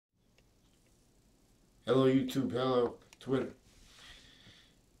Hello YouTube, hello Twitter.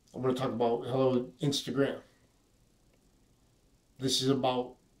 I'm going to talk about hello Instagram. This is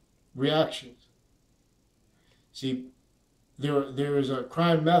about reactions. See, there is a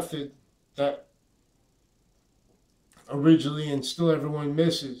crime method that originally and still everyone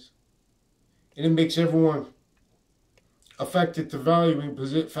misses. And it makes everyone affected to valuing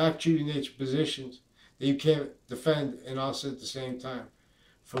fact-shooting nature positions that you can't defend and also at the same time.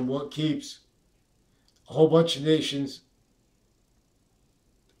 From what keeps a whole bunch of nations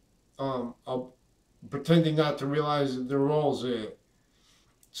pretending not to realize their roles in it.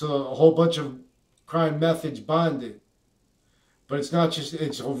 So a whole bunch of crime methods bonded. But it's not just,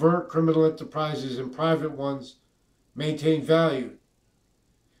 it's overt criminal enterprises and private ones maintain value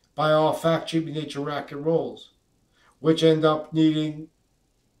by all fact-shooting nature racket roles, which end up needing,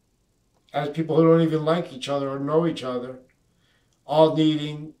 as people who don't even like each other or know each other, all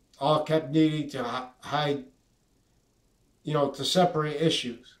kept needing to hide, to separate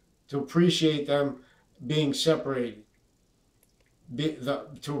issues, to appreciate them being separated,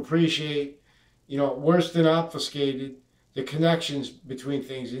 to appreciate, worse than obfuscated, the connections between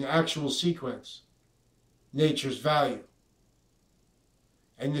things in actual sequence, nature's value.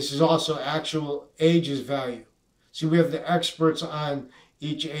 And this is also actual age's value. See, we have the experts on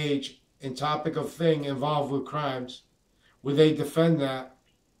each age and topic of thing involved with crimes, where they defend that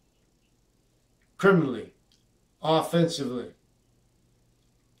criminally, offensively,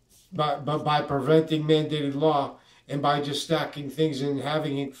 by preventing mandated law and by just stacking things and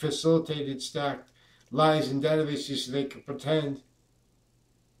having it facilitated stacked lies and databases so they could pretend,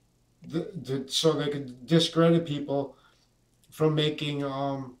 so they could discredit people from making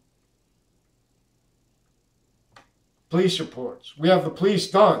police reports. We have the police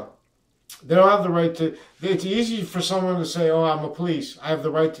done. They don't have the right to. It's easy for someone to say, "Oh, I'm a police. I have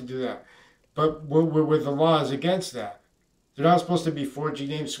the right to do that," but where the law is against that. They're not supposed to be forging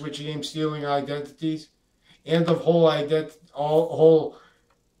names, switching names, stealing identities, and of whole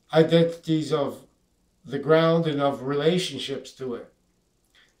identities of the ground and of relationships to it.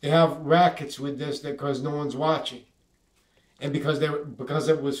 They have rackets with this because no one's watching, and because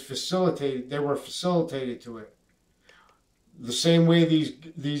it was facilitated, they were facilitated to it. The same way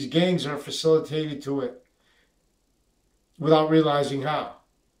these gangs are facilitated to it without realizing how.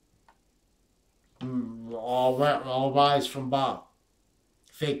 All rise from Bob.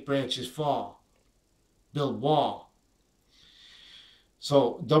 Fake branches fall. Build wall.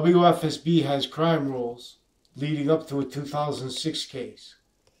 So WFSB has crime rules leading up to a 2006 case.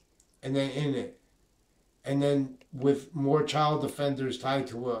 And then in it. And then with more child offenders tied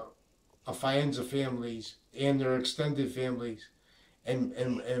to a Faenza families and their extended families and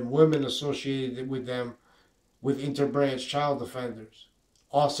women associated with them with interbranch child offenders.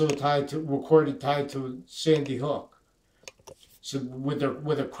 Also tied to Sandy Hook. So with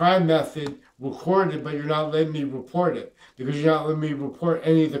a crime method recorded, but you're not letting me report it because you're not letting me report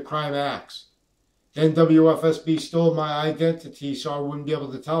any of the crime acts. Then WFSB stole my identity so I wouldn't be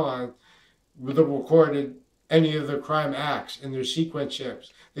able to tell on with the recorded any of the crime acts in their sequence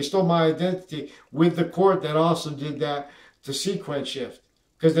shifts. They stole my identity with the court that also did that to sequence shift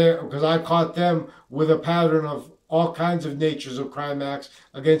because I caught them with a pattern of all kinds of natures of crime acts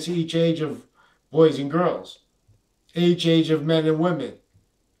against each age of boys and girls, each age of men and women,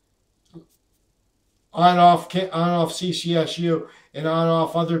 on-off CCSU and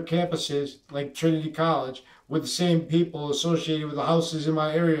on-off other campuses like Trinity College with the same people associated with the houses in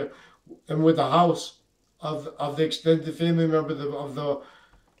my area and with the house of the extended family member of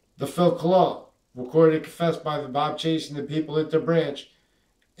the Phil Colon, recorded and confessed by the Bob Chase and the people at the branch,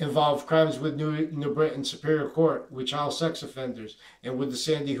 involved crimes with New Britain Superior Court with child sex offenders and with the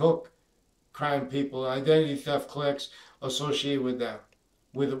Sandy Hook crime people, identity theft cliques associated with them,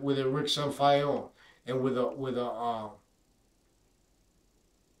 with a Rick Sanfayon and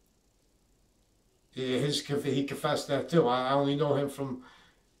he confessed that too. I only know him from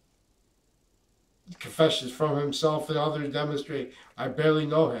confessions from himself and others demonstrate. I barely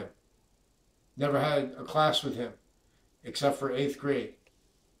know him. Never had a class with him except for 8th grade.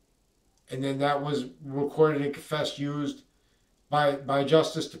 And then that was recorded and confessed, used by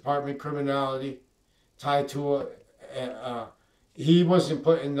Justice Department criminality, tied to he wasn't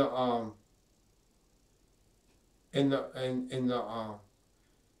put in the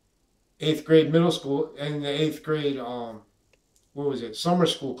 8th grade middle school and the 8th grade summer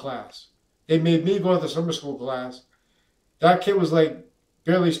school class. They made me go to the summer school class. That kid was like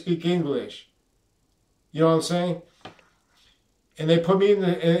barely speak English. You know what I'm saying? And they put me in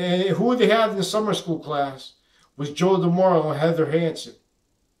and who they had in the summer school class was Joe DeMoro and Heather Hansen.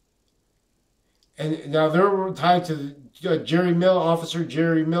 And now they're tied to Officer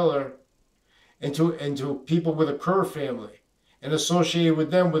Jerry Miller, and to people with a Kerr family, and associated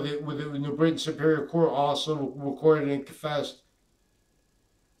with them with the New Britain Superior Court also recorded and confessed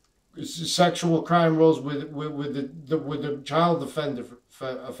sexual crime rolls with the child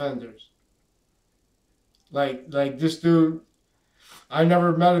offenders. Like this dude, I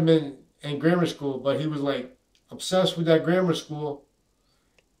never met him in grammar school, but he was like obsessed with that grammar school.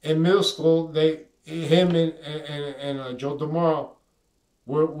 In middle school, him and Joe DeMauro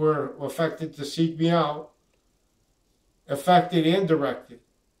were affected to seek me out, affected and directed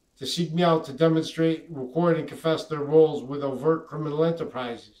to seek me out to demonstrate, record, and confess their roles with overt criminal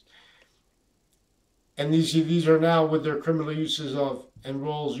enterprises. And these are now with their criminal uses of and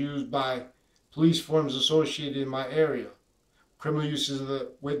roles used by police forms associated in my area. Criminal uses of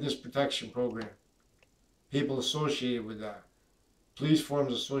the Witness Protection Program. People associated with that. Police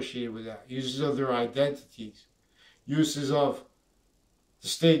forms associated with that. Uses of their identities. Uses of the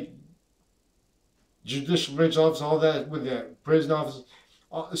state judicial branch office, all that with that. Prison office.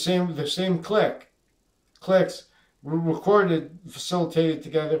 The same clicks were recorded, facilitated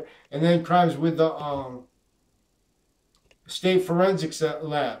together, and then crimes with the state forensics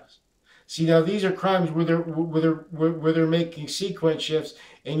labs. See, now these are crimes where they're making sequence shifts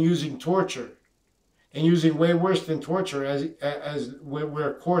and using torture, and using way worse than torture, as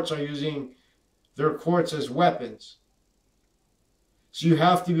where courts are using their courts as weapons. So you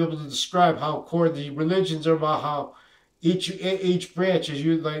have to be able to describe how the religions are about how each branch is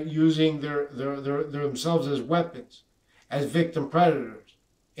using their themselves as weapons, as victim predators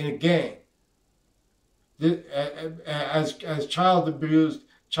in a gang, as child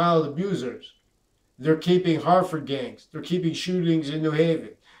abusers. They're keeping Hartford gangs. They're keeping shootings in New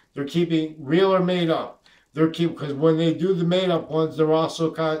Haven. They're keeping real or made up. Because when they do the made up ones, they're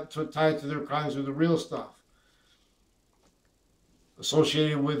also tied to their crimes with the real stuff,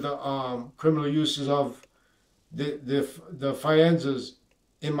 associated with the criminal uses of the Fienzas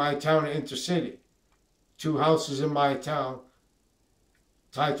in my town, Intercity. 2 houses in my town,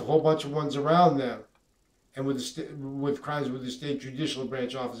 tied to a whole bunch of ones around them, and with crimes with the state judicial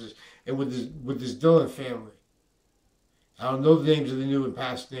branch officers, and with this Dillon family. I don't know the names of the new and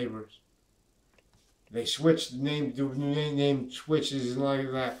past neighbors. They switched the name, do name switches and like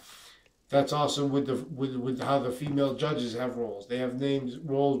that. That's also with how the female judges have roles. They have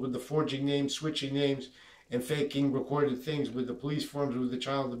roles with the forging names, switching names, and faking recorded things with the police forms, with the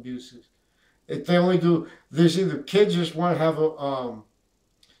child abuses. If they only do, the kids just want to have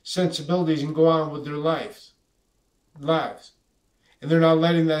sensibilities and go on with their lives, and they're not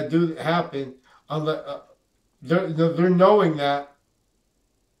letting that happen. They're knowing that,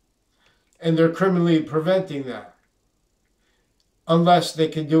 and they're criminally preventing that, unless they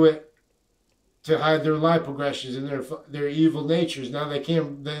can do it to hide their life progressions and their evil natures. Now they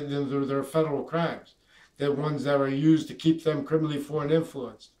can't. They're federal crimes. They're ones that are used to keep them criminally foreign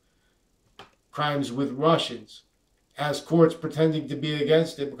influenced. Crimes with Russians, as courts pretending to be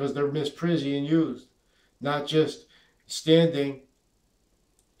against it because they're misprision and used, not just standing.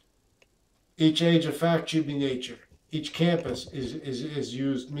 Each age of fact should be nature. Each campus is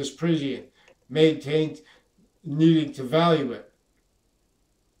used misprision, maintained, needing to value it.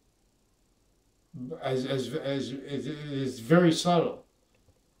 As it's very subtle.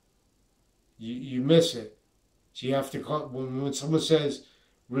 You miss it. So you have to when someone says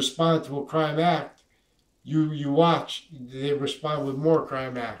respond to a crime act, you watch they respond with more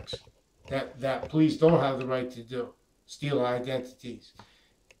crime acts that police don't have the right to do. Steal identities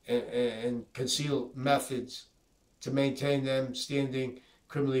and conceal methods to maintain them standing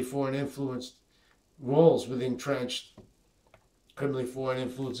criminally foreign influenced roles with entrenched criminally foreign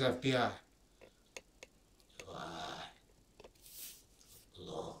influenced FBI.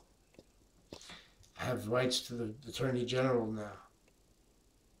 I have rights to the Attorney General now.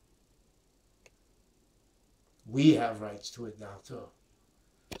 We have rights to it now too.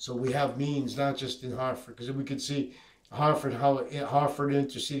 So we have means, not just in Hartford, because we could see Hartford, how Hartford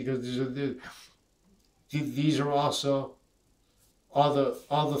Intercity, because these are also all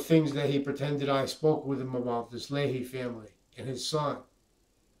the things that he pretended I spoke with him about, this Leahy family and his son.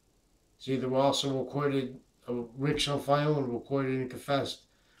 See, they were also recorded, Rick Chanfayon recorded and confessed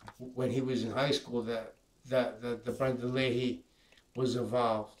when he was in high school that the Brendan Leahy was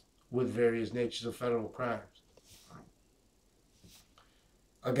involved with various natures of federal crimes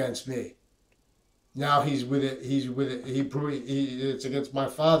against me. Now he's with it. It's against my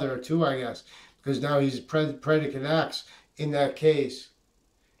father too, I guess, because now he's predicate acts in that case,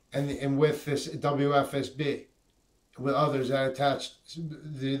 and with this WFSB, with others that attach,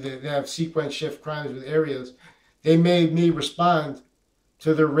 they have sequence shift crimes with areas. They made me respond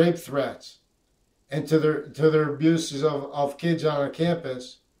to their rape threats and to their abuses of kids on our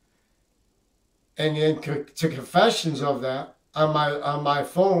campus, and then to confessions of that on my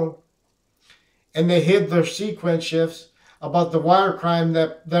phone. And they hid their sequence shifts about the wire crime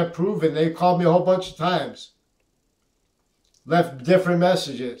that proven. They called me a whole bunch of times, left different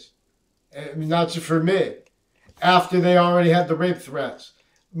messages, not just for me, after they already had the rape threats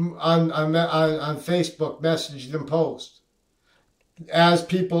on Facebook, messaged and post. As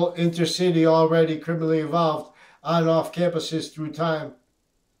people intercity already criminally involved on and off campuses through time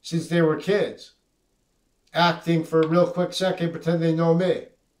since they were kids, acting for a real quick second, pretend they know me.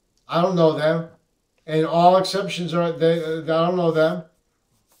 I don't know them. And all exceptions are, I don't know them.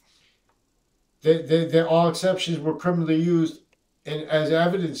 All exceptions were criminally used as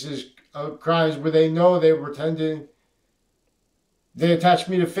evidences of crimes where they know they were pretending. They attached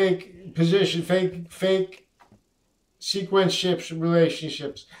me to fake position, fake sequence shifts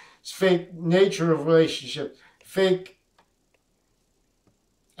relationships, fake nature of relationships, fake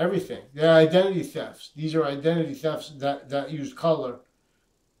everything. They're identity thefts. These are identity thefts that use color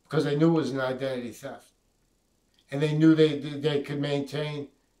because they knew it was an identity theft. And they knew they could maintain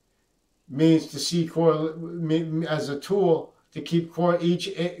means to see as a tool to keep each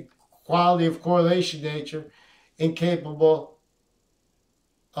quality of correlation nature incapable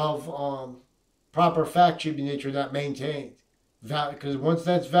of proper fact treatment nature not maintained. Because once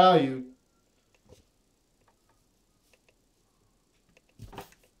that's valued,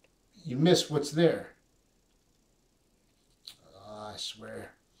 you miss what's there. Oh, I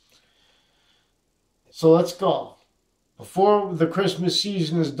swear. So let's go. Before the Christmas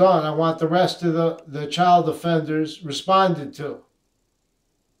season is done, I want the rest of the child offenders responded to.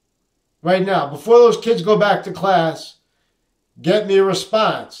 Right now, before those kids go back to class, get me a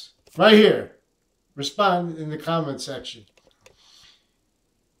response. Right here. Respond in the comment section.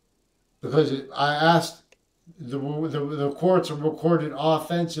 Because I asked, the courts are recorded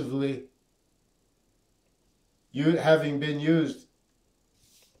offensively, having been used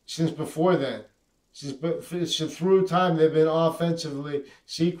since before then. Through time, they've been offensively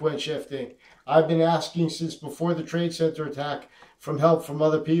sequence shifting. I've been asking since before the Trade Center attack for help from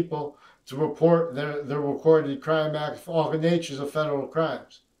other people to report their recorded crime acts for all natures of federal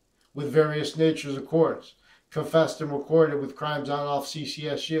crimes, with various natures of courts, confessed and recorded with crimes on off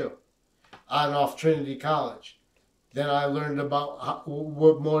CCSU, on off Trinity College. Then I learned about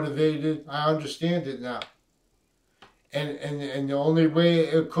what motivated. I understand it now. And the only way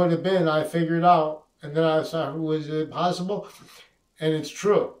it could have been, I figured out, and then I saw, was it possible? And it's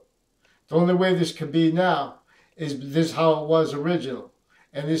true. The only way this could be now is this how it was original.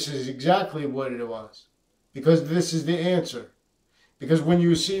 And this is exactly what it was. Because this is the answer. Because when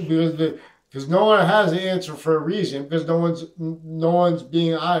you see, because no one has the answer for a reason, because no one's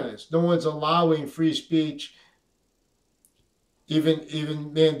being honest. No one's allowing free speech, even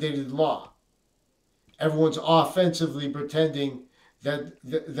mandated law. Everyone's offensively pretending that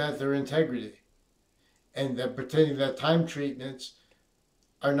their integrity, and that pretending that time treatments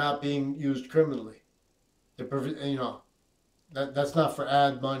are not being used criminally. That's not for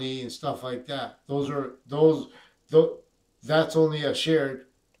ad money and stuff like that. That's only a shared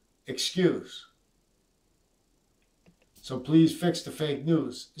excuse. So please fix the fake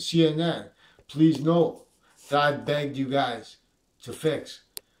news. CNN, please know that I begged you guys to fix.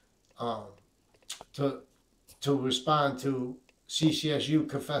 To respond to CCSU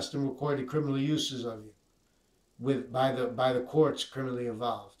confessed and recorded criminal uses of you, by the courts criminally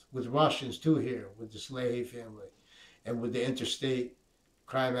involved, with Russians too here, with the Salehi family, and with the interstate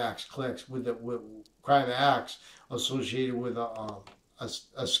crime acts cliques, with crime acts associated with a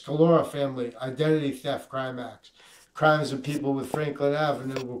Scalora family identity theft crime acts, crimes of people with Franklin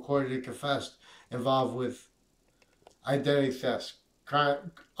Avenue recorded and confessed involved with identity thefts.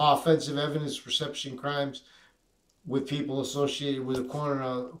 Offensive evidence perception crimes with people associated with the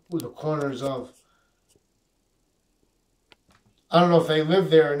corners of. I don't know if they live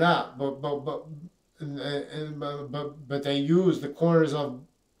there or not, but they use the corners of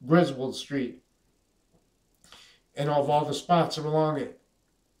Griswold Street and of all the spots along it,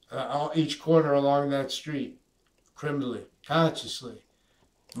 each corner along that street, criminally, consciously,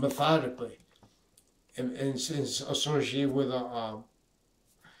 methodically, and associated with a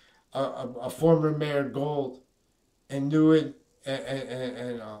former Mayor Gold and Newitt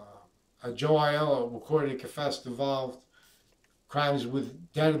and Joe Aiello recorded and confessed involved crimes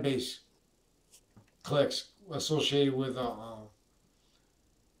with database clicks associated with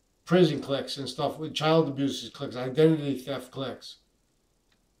prison cliques and stuff, with child abuse cliques, identity theft cliques.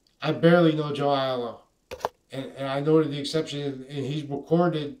 I barely know Joe Aiello. And I noted the exception, and he's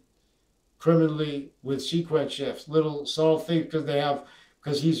recorded criminally with sequence shifts, little subtle things,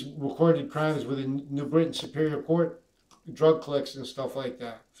 because he's recorded crimes within New Britain Superior Court, drug cliques and stuff like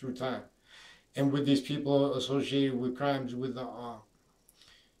that through time. And with these people associated with crimes with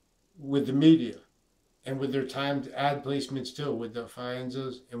the media, and with their timed ad placements too, with the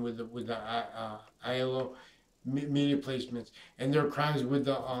Fienzas and with the Aiello media placements, and their crimes with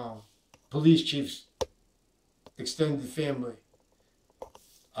the police chief's extended family,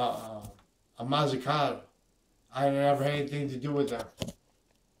 a Mazzucato. I never had anything to do with them.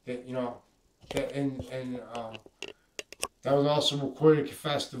 That was also recorded,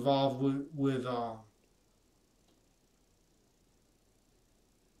 confessed, involved with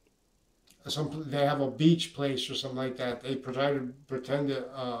they have a beach place or something like that. They pretend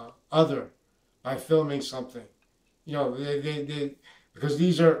to other by filming something. They because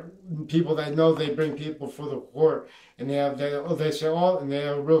these are people that know they bring people for the court, and they have and they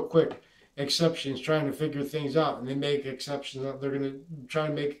have real quick exceptions, trying to figure things out, and they make exceptions. They're going to try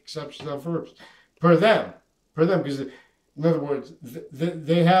to make exceptions on first per them, because in other words,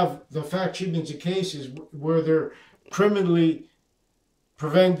 they have the fact treatments of cases where they're criminally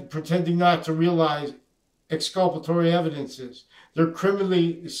pretending not to realize exculpatory evidences. They're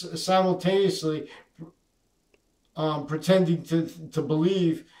criminally simultaneously pretending to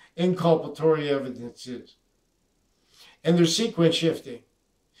believe inculpatory evidences. And they're sequence shifting.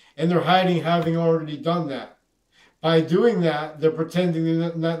 And they're hiding having already done that. By doing that, they're pretending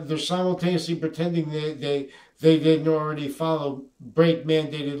they're simultaneously pretending they didn't already break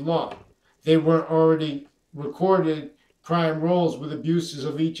mandated law. They weren't already recorded crime rolls with abuses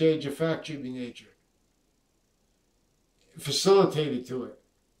of each age of fact treatment nature. Facilitated to it.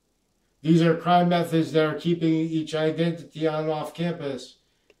 These are crime methods that are keeping each identity on and off campus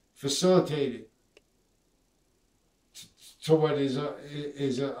facilitated to what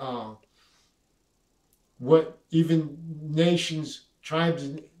even nations, tribes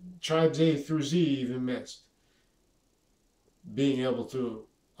A through Z even missed being able to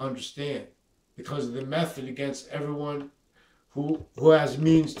understand, because of the method against everyone who has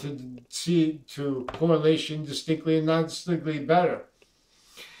means to see to correlation distinctly and non distinctly better.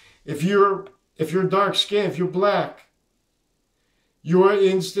 If you're dark skinned, if you're black, you're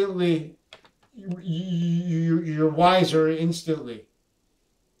instantly you're wiser instantly.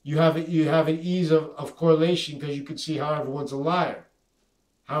 You have an ease of correlation, because you could see how everyone's a liar,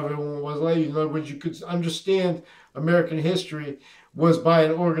 how everyone was a liar. In other words, you could understand American history was by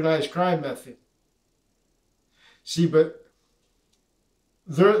an organized crime method. See, but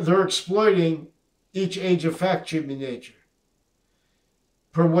they're exploiting each age of fact treatment nature.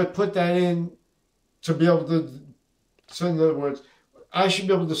 Per what put that in to be able to. So in other words, I should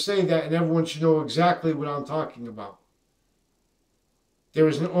be able to say that, and everyone should know exactly what I'm talking about. There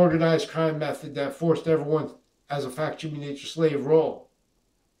was an organized crime method that forced everyone as a fact treatment nature slave role.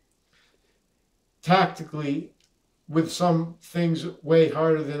 Tactically, with some things way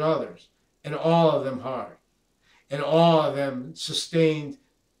harder than others, and all of them hard, and all of them sustained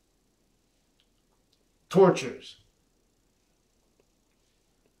tortures.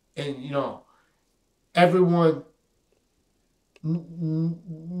 And, everyone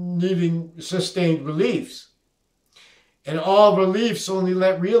needing sustained reliefs. And all reliefs only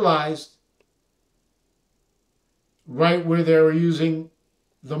realized right where they were using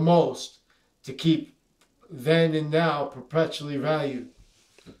the most to keep then and now perpetually valued.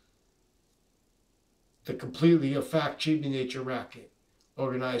 The completely a fact treatment nature racket,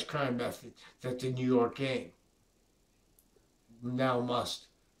 organized crime method that the New York gang now must.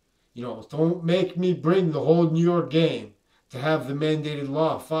 Don't make me bring the whole New York game to have the mandated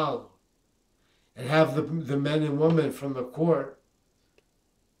law followed, and have the men and women from the court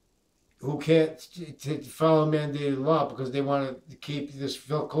who can't follow mandated law because they want to keep this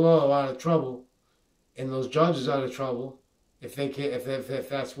Phil Cololo out of trouble and those judges out of trouble, if they can't, if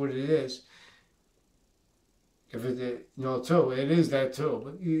that's what it is. If it, too, it is that too.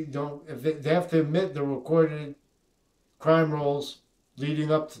 But you don't. If they have to admit the recorded crime rolls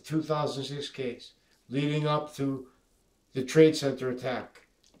leading up to 2006 case, leading up to the Trade Center attack.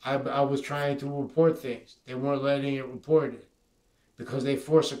 I was trying to report things. They weren't letting it reported because they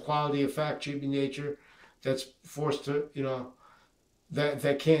force a quality of fact treatment nature that's forced to,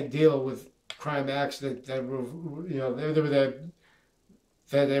 that can't deal with crime acts that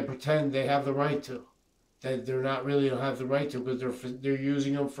they pretend they have the right to, that they're not really don't have the right to, because they're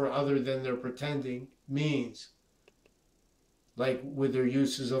using them for other than their pretending means. like with their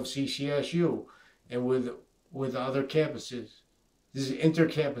uses of CCSU and with other campuses. This is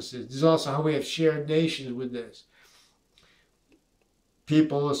intercampuses. This is also how we have shared nations with this.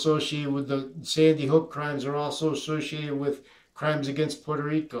 People associated with the Sandy Hook crimes are also associated with crimes against Puerto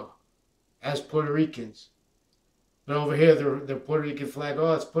Rico as Puerto Ricans. But over here, they're Puerto Rican flag.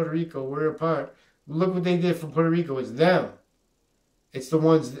 Oh, it's Puerto Rico. We're a part. Look what they did for Puerto Rico. It's them. It's the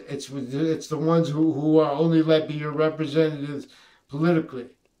ones. It's the ones who are only let be your representatives politically.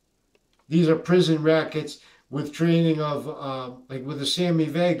 These are prison rackets with training of like with the Sammy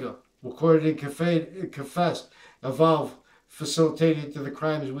Vega, recorded and confessed, evolved, facilitated to the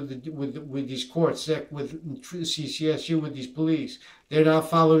crimes with these courts, with CCSU, with these police. They're not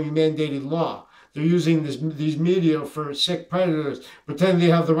following mandated law. They're using these media for sick predators, pretending they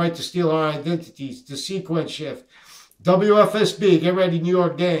have the right to steal our identities, to sequence shift. WFSB, get ready, New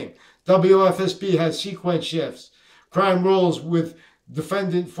York gang. WFSB has sequence shifts. Crime rolls with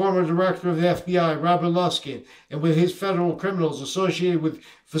defendant, former director of the FBI, Robert Luskin, and with his federal criminals associated with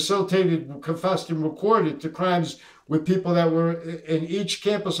facilitated, confessed, and recorded to crimes with people that were in each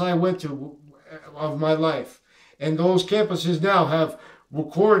campus I went to of my life. And those campuses now have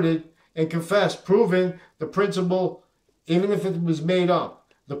recorded and confessed, proven the principal, even if it was made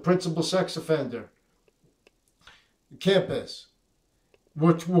up, the principal sex offender campus,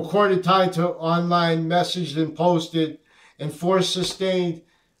 were recorded tied to online messaged and posted and forced sustained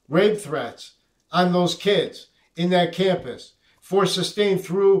rape threats on those kids in that campus, forced sustained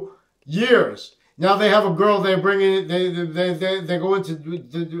through years. Now they have a girl they're bringing. They go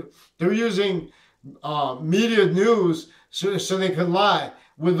into. They're using media news so they can lie.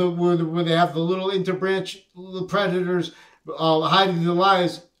 Where they have the little interbranch predators hiding the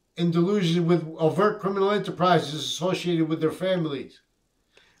lies and delusions with overt criminal enterprises associated with their families,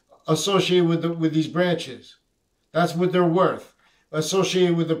 associated with these branches. That's what they're worth.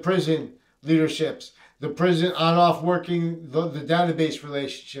 Associated with the prison leaderships, the prison on-off working, the database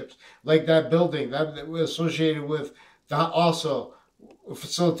relationships, like that building that was associated with, also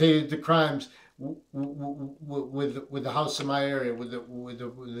facilitated the crimes with the house in my area, with the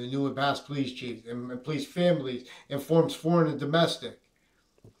new and past police chiefs and police families, and forms foreign and domestic.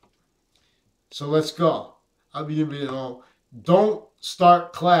 So let's go. I mean, don't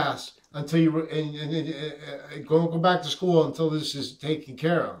start class until you go back to school until this is taken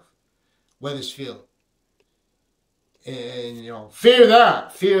care of. Wethersfield. And fear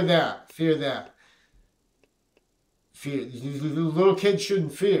that. The little kids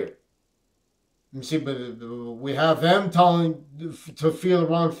shouldn't fear. You see, but we have them telling to fear the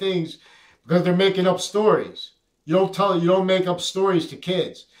wrong things because they're making up stories. You don't make up stories to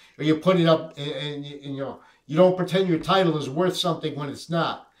kids, or you put it up and you don't pretend your title is worth something when it's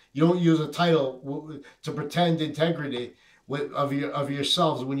not. You don't use a title to pretend integrity of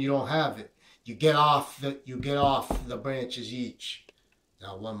yourselves when you don't have it. You get off the branches each.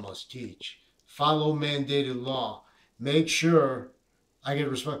 Now one must teach. Follow mandated law. Make sure I get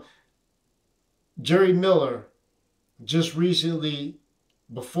response. Jerry Miller just recently,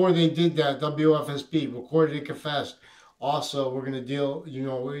 before they did that, WFSB recorded and confessed. Also, we're going to deal,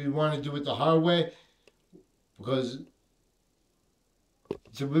 we want to do it the hard way, because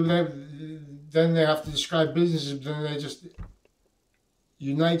then they have to describe businesses, then they just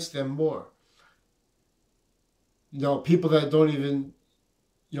unites them more. People that don't even,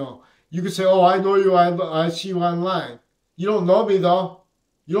 you could say, oh, I know you, I see you online. You don't know me, though.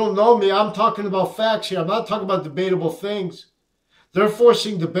 You don't know me. I'm talking about facts here. I'm not talking about debatable things. They're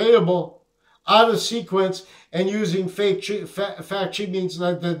forcing debatable out of sequence and using fact treatments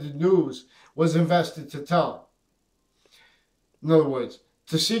like the news was invested to tell. In other words,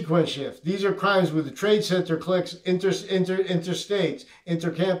 to sequence shift. These are crimes with the trade center clicks, interstates,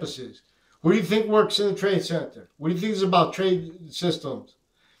 intercampuses. Who do you think works in the trade center? What do you think is about trade systems?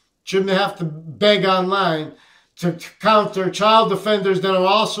 Shouldn't they have to beg online to counter child offenders that are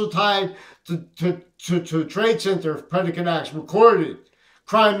also tied to trade center predicate acts, recorded,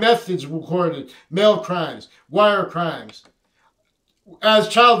 crime methods recorded, mail crimes, wire crimes, as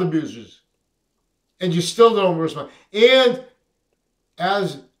child abusers, and you still don't respond, and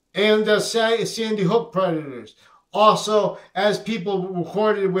as Sandy Hook predators, also as people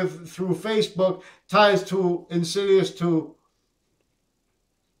recorded through Facebook ties to insidious to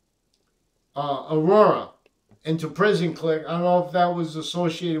Aurora. Into prison click. I don't know if that was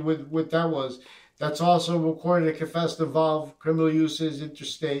associated with what that was. That's also recorded and confessed involved criminal uses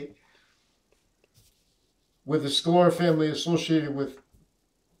interstate with the Sklar family associated with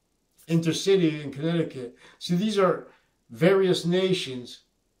intercity in Connecticut. See, these are various nations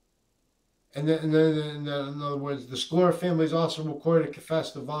In other words, the Scorer family is also recorded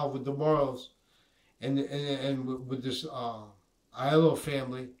confessed involved with the Morrows and with this Aiello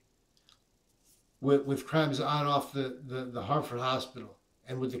family with crimes on and off the Hartford hospital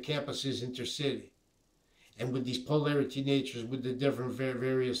and with the campuses intercity and with these polarity natures with the different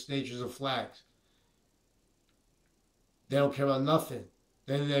various natures of flags. They don't care about nothing.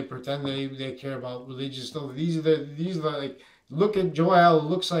 Then they pretend they care about religious stuff. These are like, look at Joel,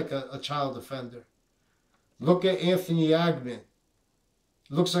 looks like a child offender. Look at Anthony Agman,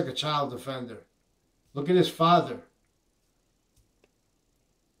 looks like a child offender. Look at his father.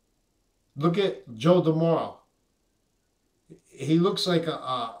 Look at Joe DeMoro. He looks like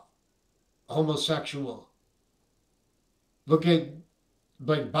a homosexual. Look at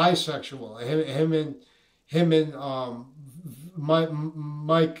like bisexual. Him and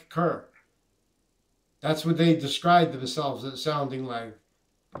Mike Kerr. That's what they described themselves as sounding like.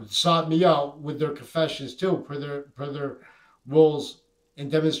 Sought me out with their confessions too, per their roles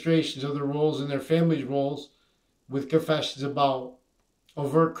and demonstrations of their roles and their families' roles, with confessions about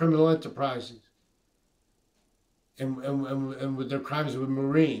overt criminal enterprises and with their crimes with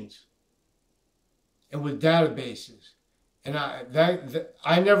Marines and with databases. And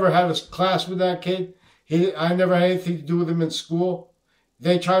I never had a class with that kid. I never had anything to do with him in school.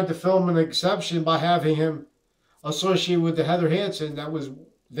 They tried to film an exception by having him associated with the Heather Hansen.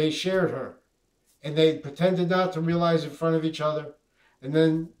 They shared her, and they pretended not to realize in front of each other, and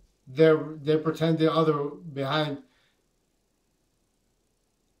then they pretended other behind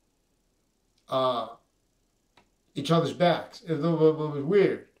each other's backs. It was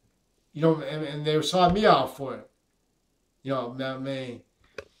weird, and they saw me out for it.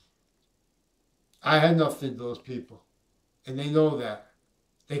 I had nothing to those people, and they know that.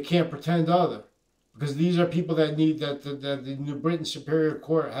 They can't pretend other, because these are people that need that the New Britain Superior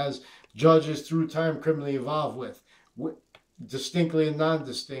Court has judges through time criminally involved with distinctly and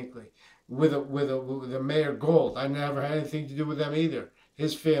non-distinctly, with a Mayor Gold. I never had anything to do with them either.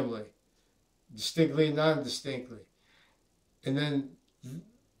 His family, distinctly and non-distinctly, and then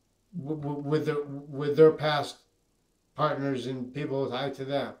with their past partners and people tied to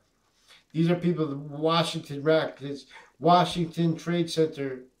them. These are people, the Washington rackets, Washington Trade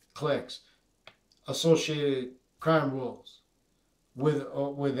Center cliques, associated crime rules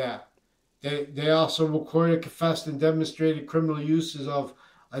with that. They also recorded, confessed, and demonstrated criminal uses of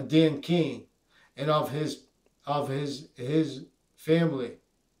a Dan King and of his family,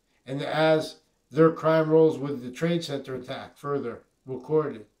 and as their crime rolls with the Trade Center attack further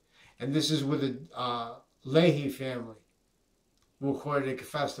recorded, and this is with the Leahy family recorded and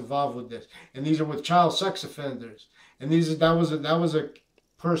confessed involved with this, and these are with child sex offenders, and that was a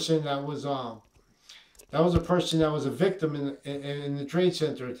person that was a victim in the Trade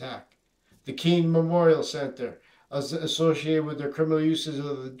Center attack, the Keene Memorial Center, associated with their criminal uses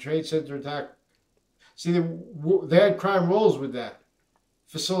of the Trade Center attack. See, they had crime rolls with that,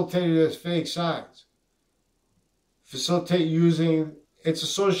 facilitated as fake signs, facilitate using. It's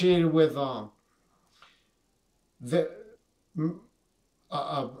associated with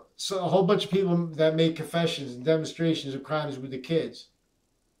so a whole bunch of people that made confessions and demonstrations of crimes with the kids,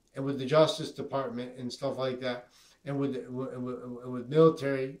 and with the Justice Department and stuff like that, and with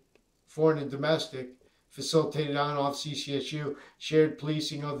military, foreign and domestic, facilitated on and off CCSU, shared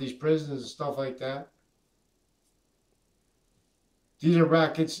policing of these prisons and stuff like that. These are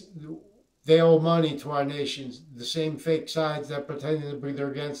rackets. They owe money to our nations, the same fake sides that pretending to be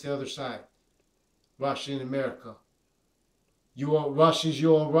they're against the other side. Russia and America. You owe Russians,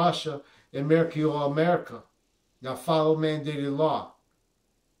 you owe Russia. In America, you owe America. Now follow mandated law.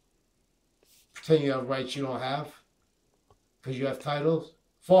 Pretend you have rights you don't have because you have titles.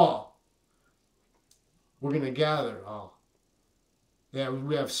 Fall. We're going to gather. Oh, yeah,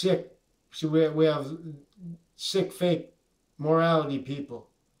 we have sick. See, we have sick, fake morality people.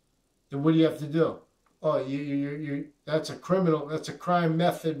 Then what do you have to do? Oh, you that's a criminal. That's a crime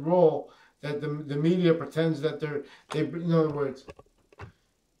method role that the media pretends that they. In other words,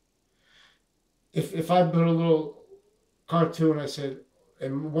 if I put a little cartoon, I said,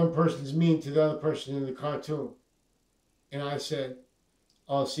 and one person's mean to the other person in the cartoon, and I said,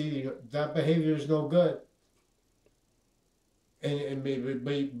 "Oh, see, that behavior is no good." And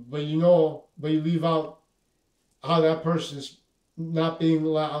but you leave out how that person's not being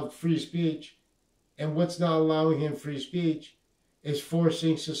allowed free speech, and what's not allowing him free speech is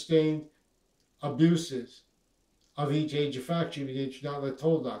forcing sustained abuses of each age of factory that you're not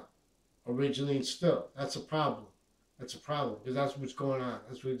told on originally and still. That's a problem. That's a problem because that's what's going on.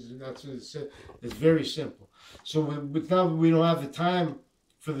 That's what it's very simple. So now we don't have the time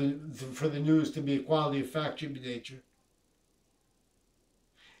for the news to be a quality of fact nature.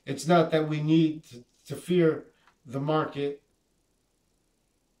 It's not that we need to fear the market.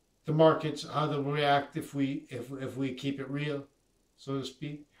 The markets, how they'll react if we keep it real, so to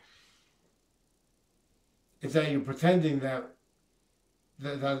speak. It's that you're pretending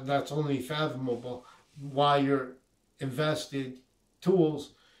that's only fathomable while your invested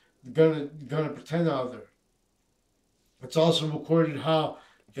tools gonna pretend other. It's also recorded how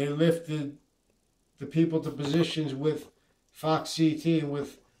they lifted the people to positions with Fox CT and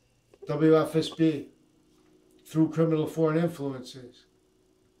with WFSB through criminal foreign influences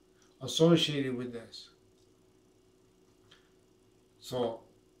associated with this. So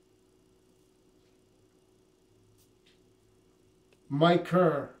Mike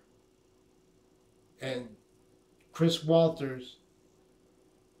Kerr and Chris Walters,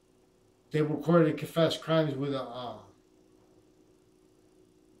 they recorded and confessed crimes with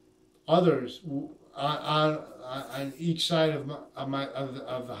others on each side of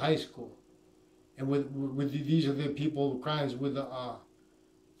the high school, and with these are the people crimes with the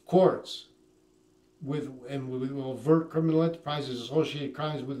courts, with overt criminal enterprises, associated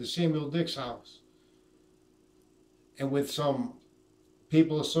crimes with the Samuel Dix house, and with some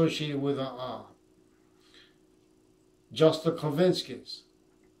people associated with Justa Klavinskis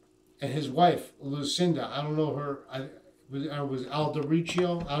and his wife Lucinda. I don't know her. I was Alda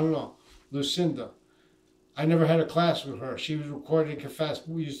Riccio. I don't know. Lucinda. I never had a class with her. She was recorded and confessed.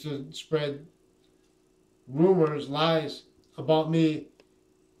 We used to spread rumors, lies about me.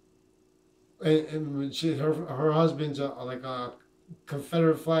 And her husband's like a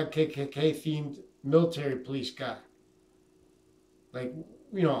Confederate flag KKK themed military police guy. Like,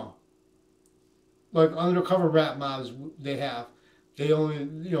 you know, like undercover rap mobs they only,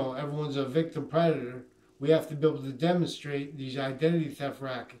 you know, everyone's a victim predator. We have to be able to demonstrate these identity theft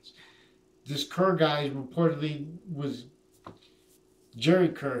rackets. This Kerr guy reportedly was Jerry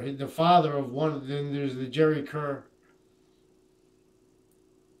Kerr, the father of one. Then there's the Jerry Kerr,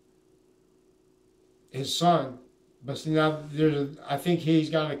 his son. But see, now I think he's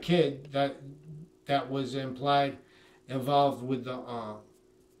got a kid that was involved with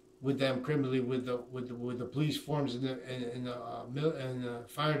them criminally with the police forms in the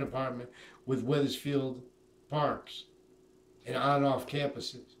fire department with Wethersfield parks and on and off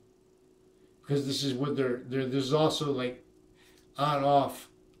campuses, because this is what there's also like on and off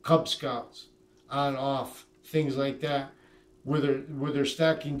Cub Scouts, on and off things like that, where they're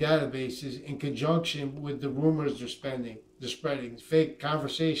stacking databases in conjunction with the rumors they're spreading fake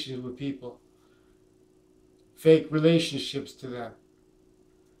conversations with people, fake relationships to them.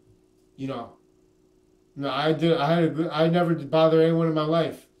 You know, no, I never did bother anyone in my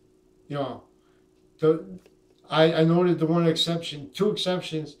life. You know, I noted the one exception, two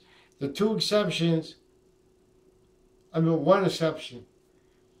exceptions, the two exceptions. I mean, one exception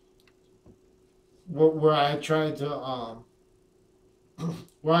where I tried to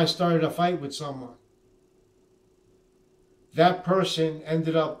where I started a fight with someone. That person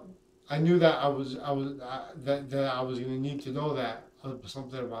ended up. I knew that I was that I was going to need to know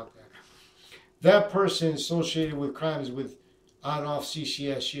something about that. That person associated with crimes with on-off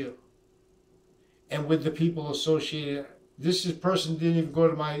CCSU, and with the people associated. This person didn't even go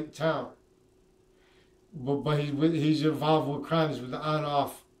to my town, but he's involved with crimes with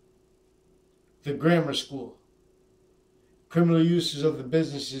on-off the grammar school, criminal uses of the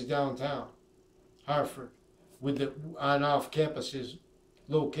businesses downtown Hartford, with the on-off campuses,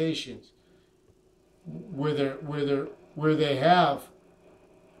 locations where they have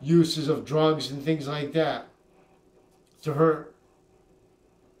uses of drugs and things like that to hurt,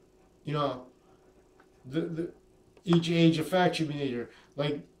 you know, each age effect meter,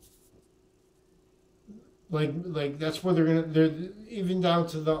 like that's where they're even down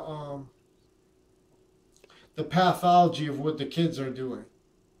to the pathology of what the kids are doing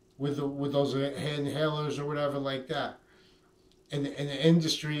with those inhalers or whatever like that, and the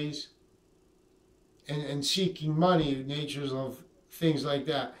industries and seeking money, natures of things like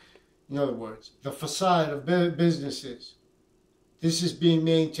that. In other words, the facade of businesses. This is being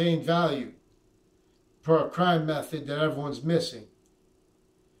maintained value per a crime method that everyone's missing.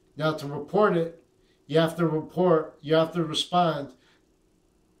 Now, to report it, you have to respond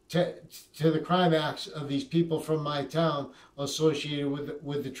to the crime acts of these people from my town associated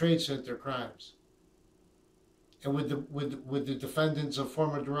with the trade center crimes, and with the defendants of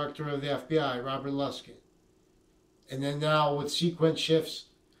former director of the FBI, Robert Luskin. And then now with sequence shifts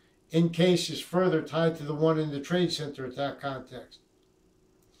in cases further tied to the one in the Trade Center attack context,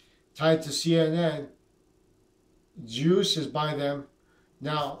 tied to CNN, uses by them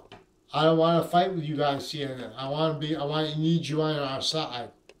Now, I don't want to fight with you guys, CNN. I need you on our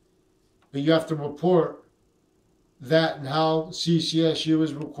side. But you have to report that and how CCSU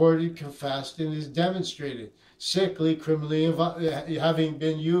is recorded, confessed, and is demonstrated, sickly, criminally, having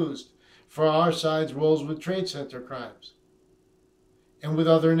been used for our side's roles with Trade Center crimes and with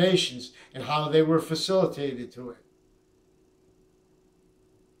other nations, and how they were facilitated to it.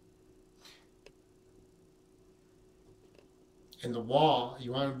 And the wall,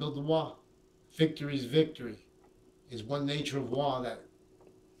 you want to build the wall? Victory is victory. Is one nature of wall that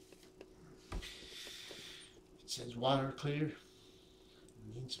it says water clear,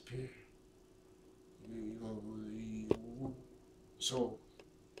 means appear. So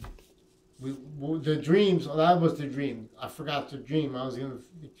the dreams, well, that was the dream. I forgot the dream.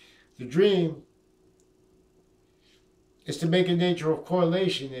 The dream is to make a nature of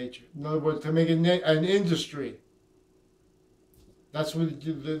correlation nature. In other words, to make an industry. That's what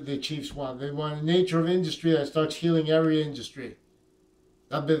the chiefs want. They want a nature of industry that starts healing every industry.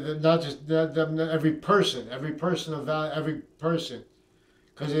 Not just every person of value, every person.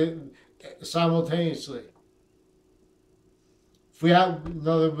 Because simultaneously. If we have, in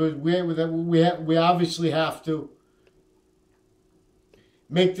other words, we obviously have to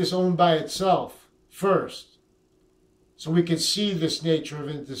make this owned by itself first. So we can see this nature of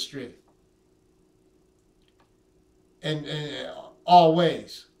industry. And all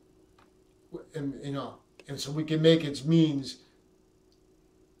ways, and and so we can make its means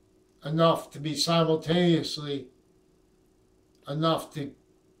enough to be simultaneously enough to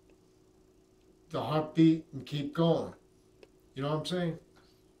the heartbeat and keep going. You know what I'm saying?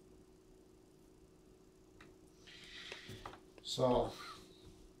 So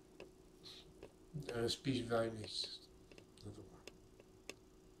speech value needs.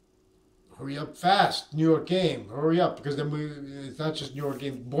 Hurry up fast, New York game. Hurry up, because then it's not just New York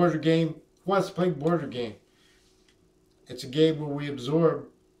game. Border game. Who wants to play border game? It's a game where we absorb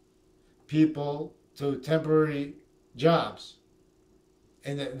people to temporary jobs,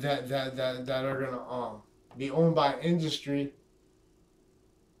 and that are going to be owned by industry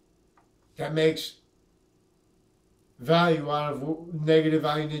that makes value out of negative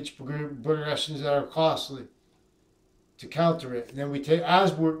value nature progressions that are costly. To counter it, and then we take,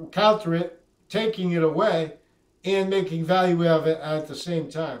 as we're counter it, taking it away and making value out of it at the same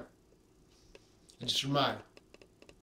time. And just remind,